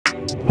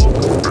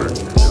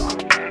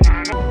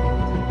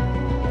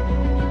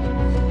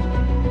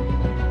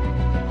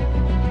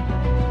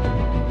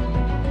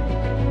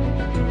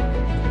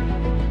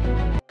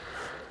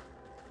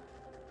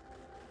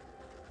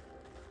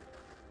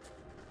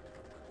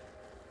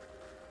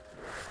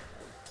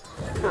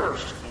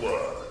First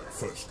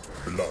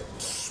blood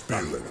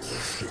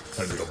spills,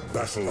 and the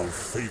battle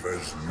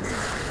favors me.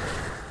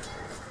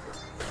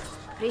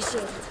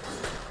 Appreciate it.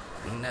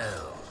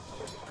 No.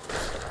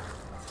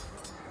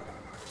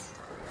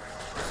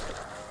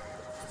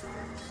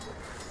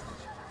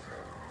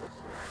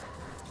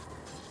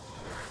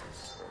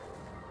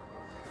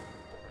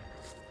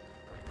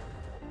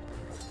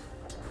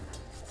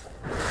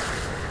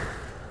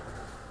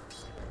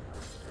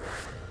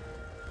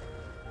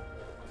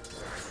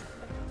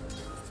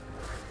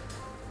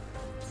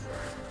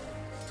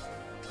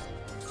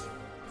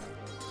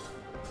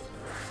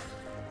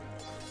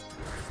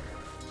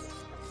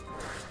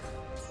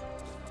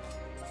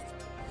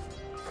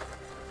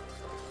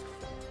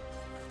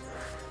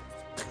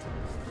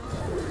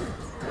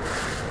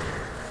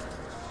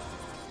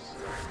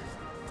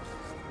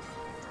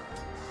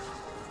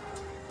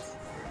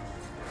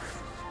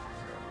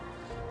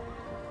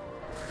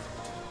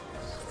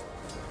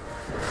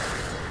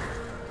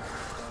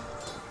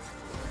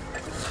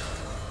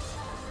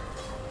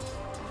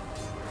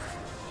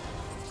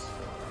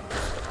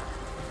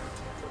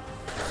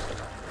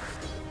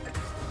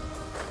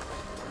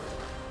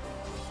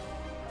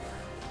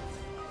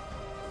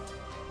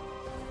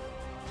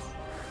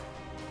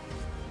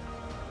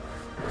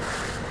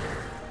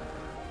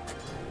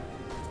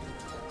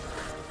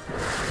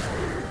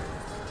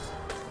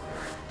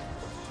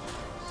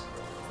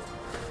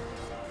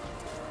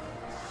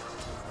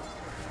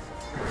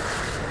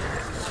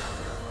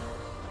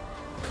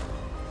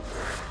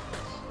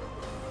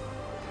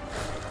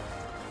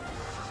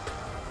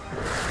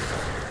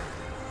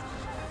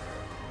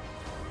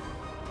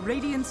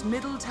 Radiant's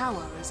middle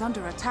tower is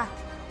under attack.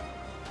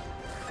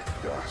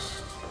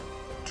 Dust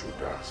to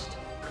dust.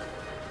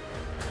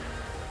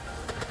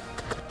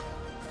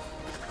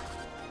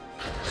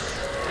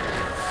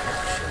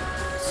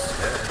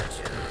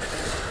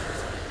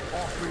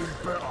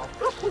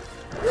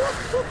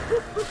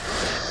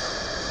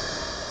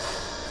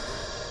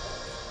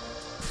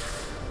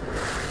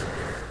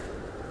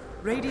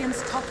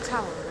 Radiant's top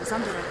tower is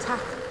under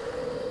attack.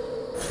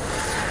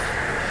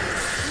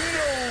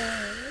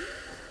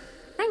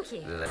 Thank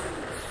you.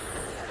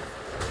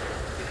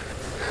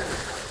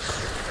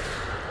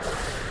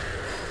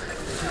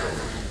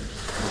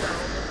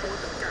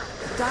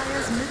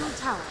 Dire's middle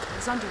tower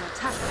is under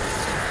attack.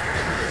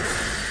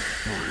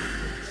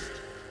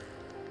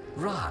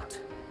 Rot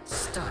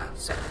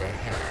starts at the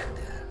head.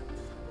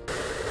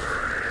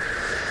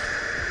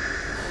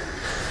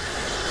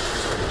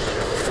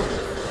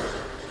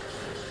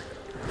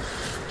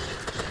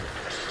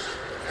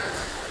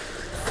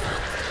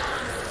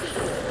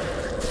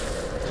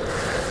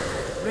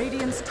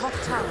 Radiant's top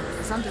tower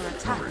is under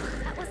attack.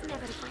 That was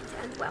never going to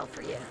end well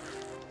for you.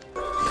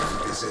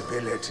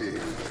 Invisibility.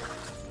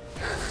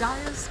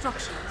 Dire's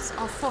structures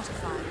are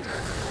fortified.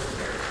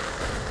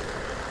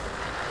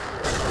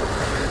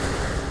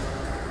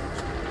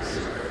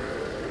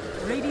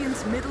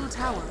 Radiant's middle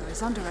tower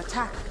is under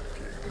attack.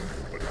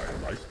 But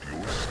I like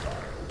your style.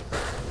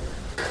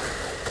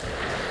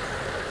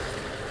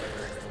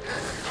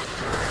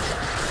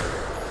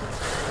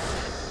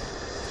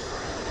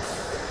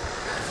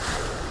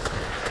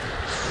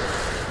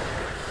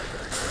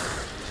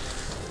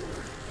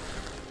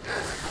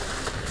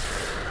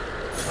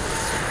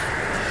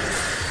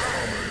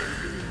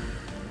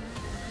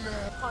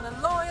 On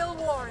a loyal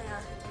warrior.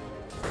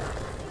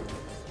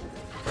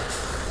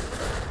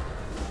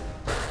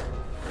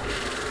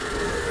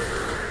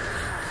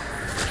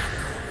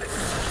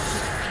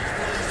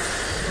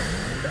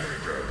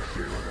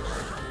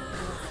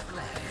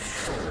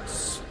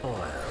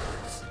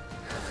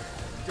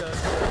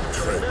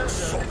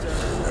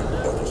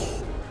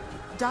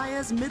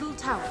 Dire's middle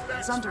tower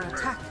is under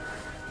attack.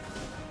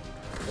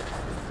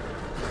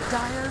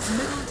 Dire's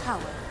middle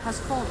tower has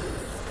fallen.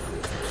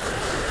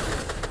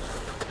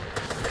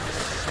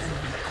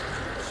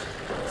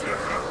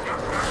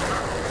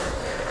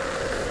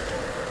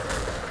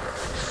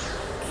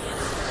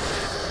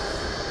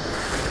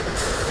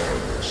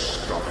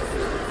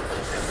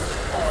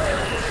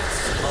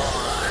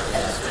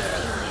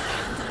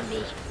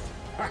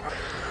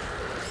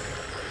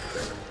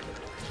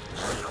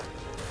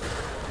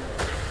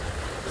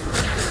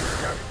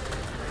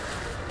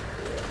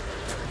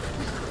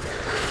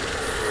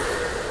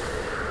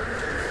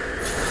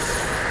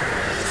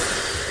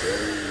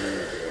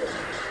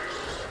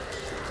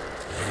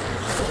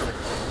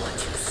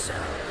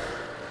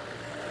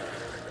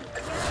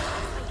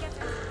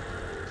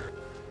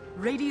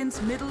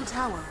 Radiant's middle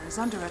tower is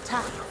under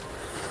attack.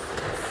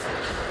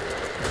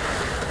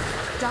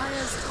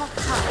 Dire's top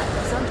tower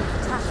is under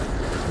attack.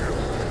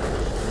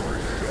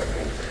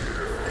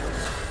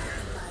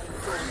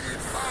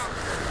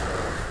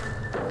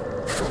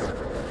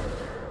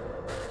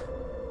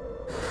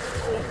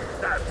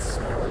 That's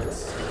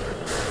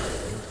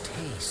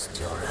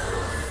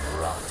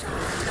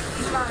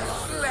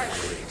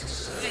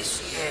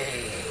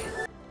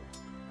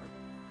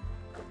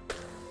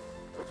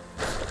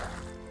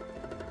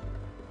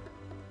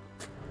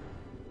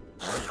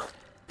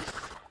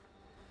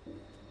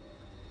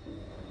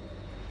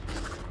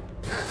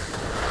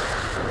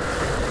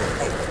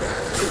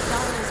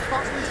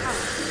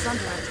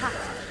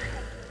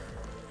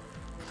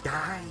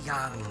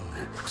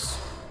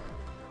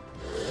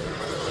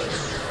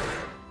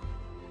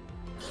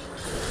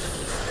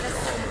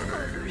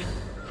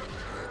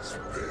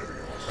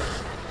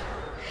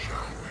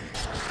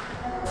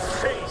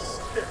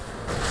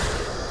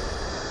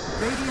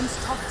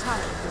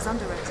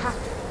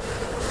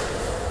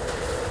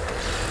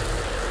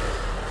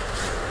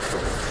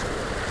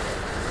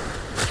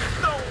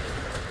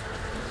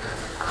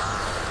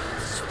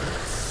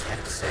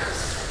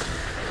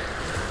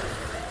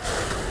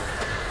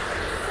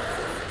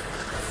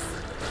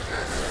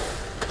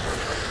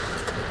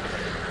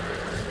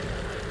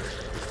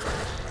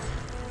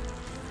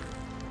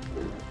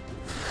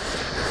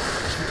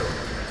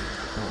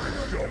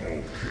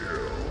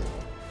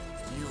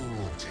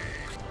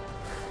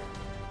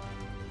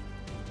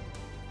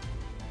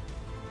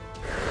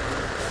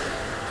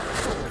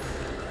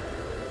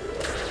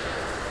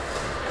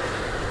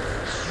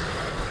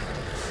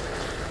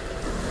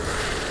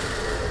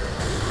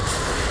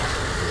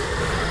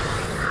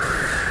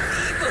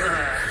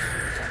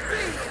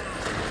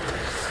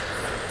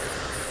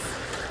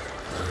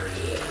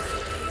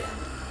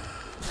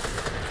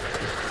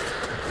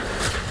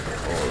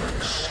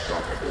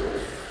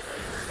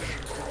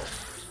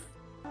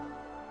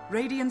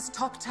Radiant's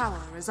top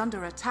tower is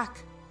under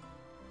attack.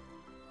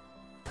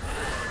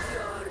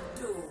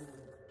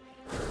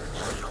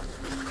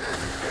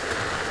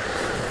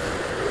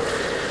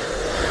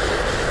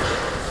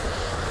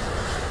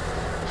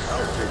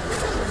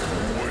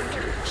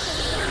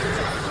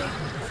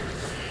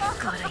 Oh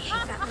god, I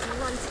hate that little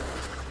runt.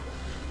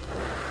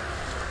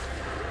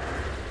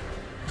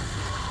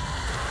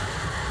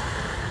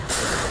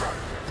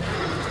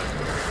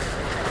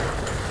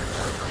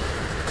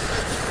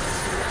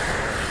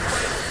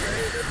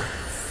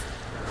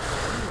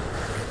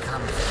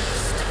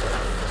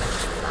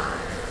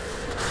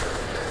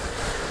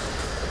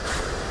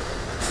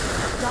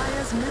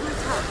 Dire's middle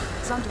tower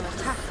is under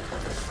attack.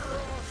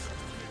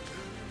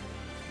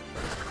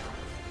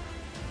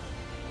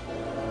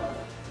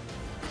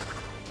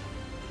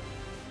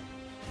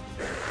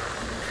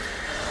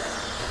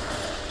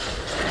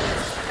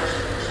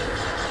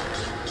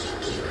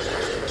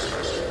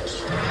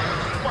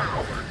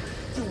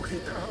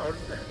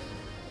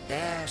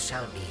 There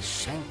shall be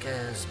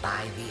shankers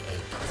by the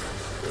acre.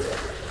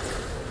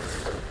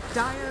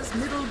 Dire's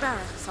middle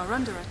barracks are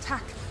under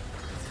attack.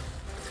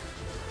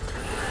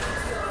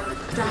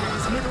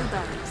 Dire's middle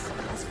barracks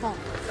has fallen.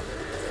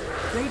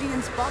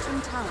 Radiant's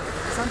bottom tower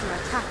is under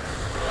attack.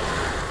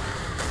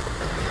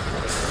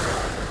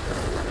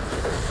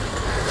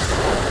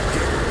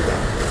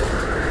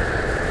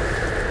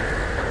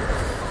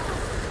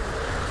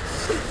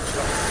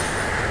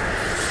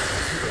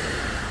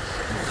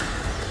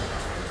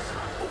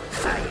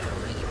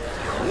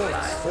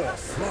 What's for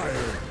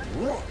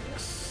flying rocks?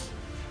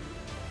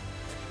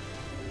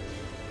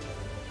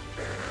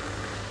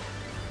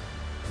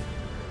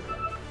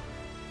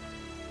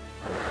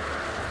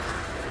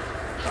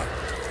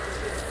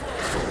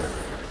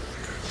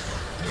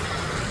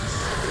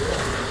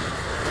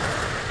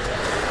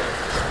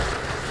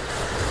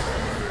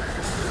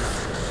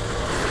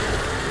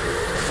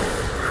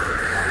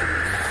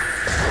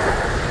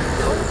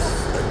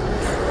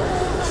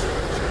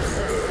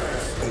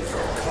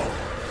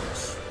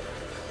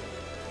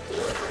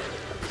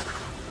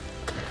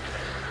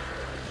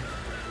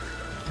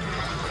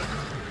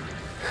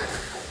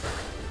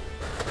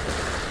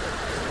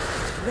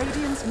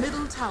 Radiant's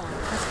middle tower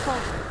has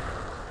fallen.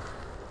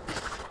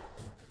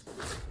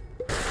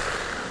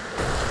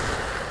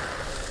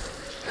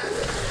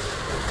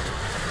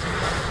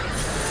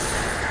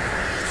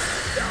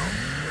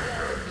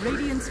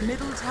 Radiant's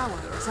middle tower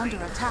is under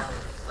attack.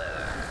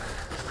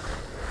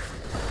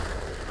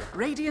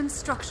 Radiant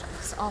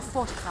structures are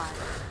fortified.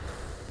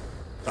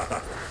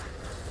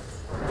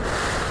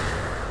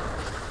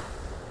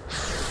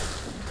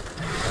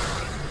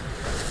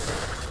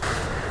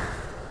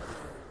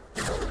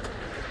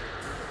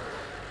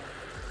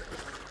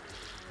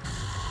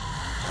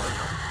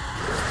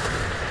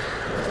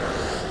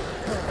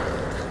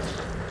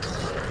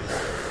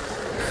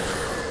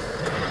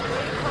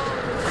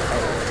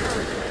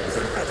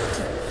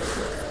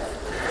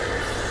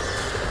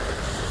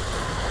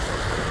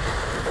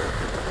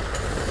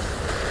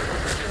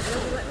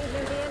 Let me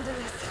near the end of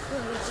this.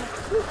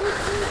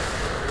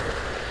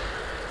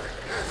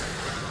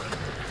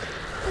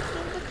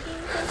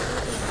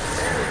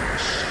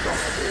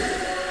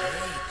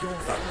 Your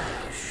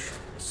flesh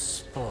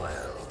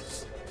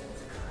spoils.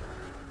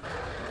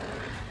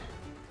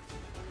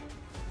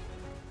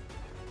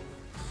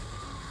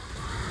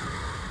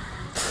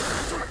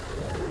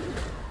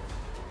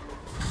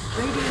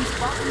 Radiant's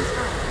bottom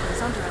tower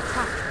is under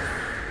attack.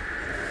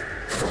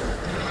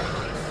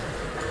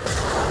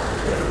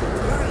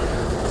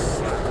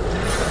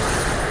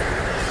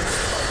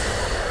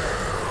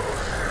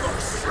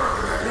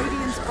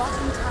 Radiant's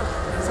bottom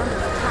tower is under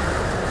attack.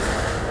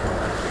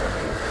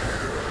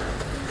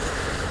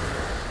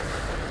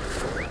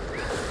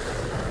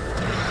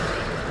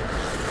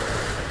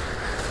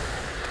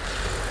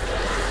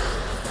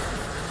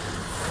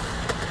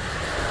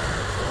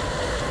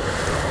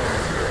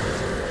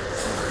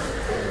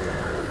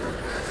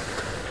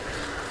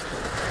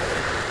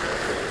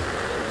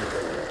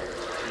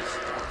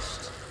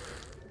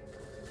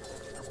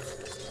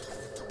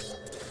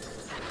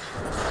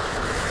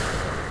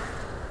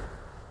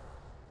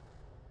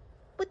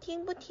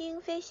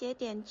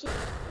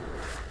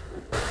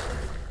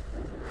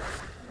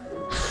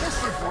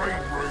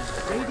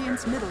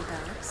 Radiant's middle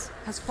barracks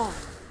has fallen.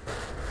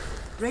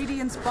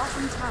 Radiant's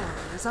bottom tower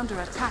is under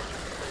attack.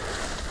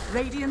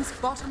 Radiant's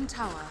bottom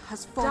tower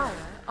has fallen. Dire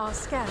are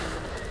scanning.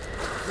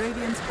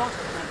 Radiant's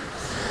bottom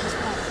barracks has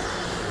fallen.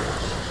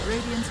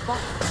 Radiant's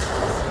bottom barracks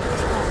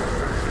has fallen.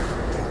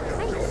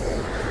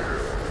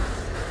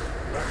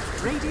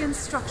 Radiant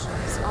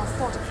structures are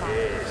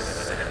fortified.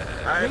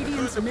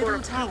 Radiant's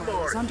middle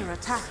tower is under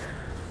attack.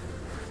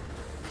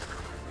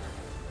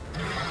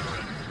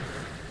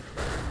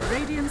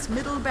 Radiant's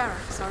middle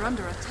barracks are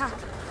under attack.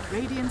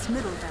 Radiant's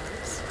middle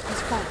barracks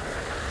has fallen.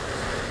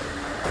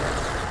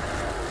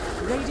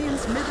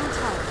 Radiant's middle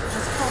tower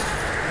has fallen.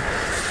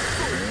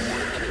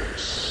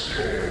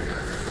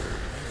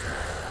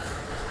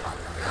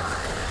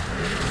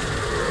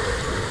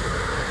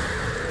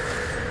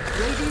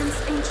 Radiant's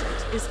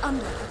ancient is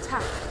under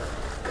attack.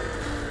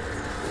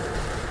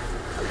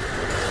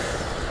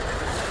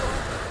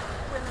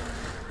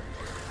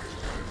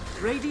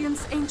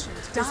 Radiant's Ancient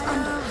is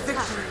under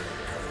attack.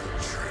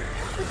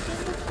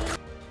 Victory.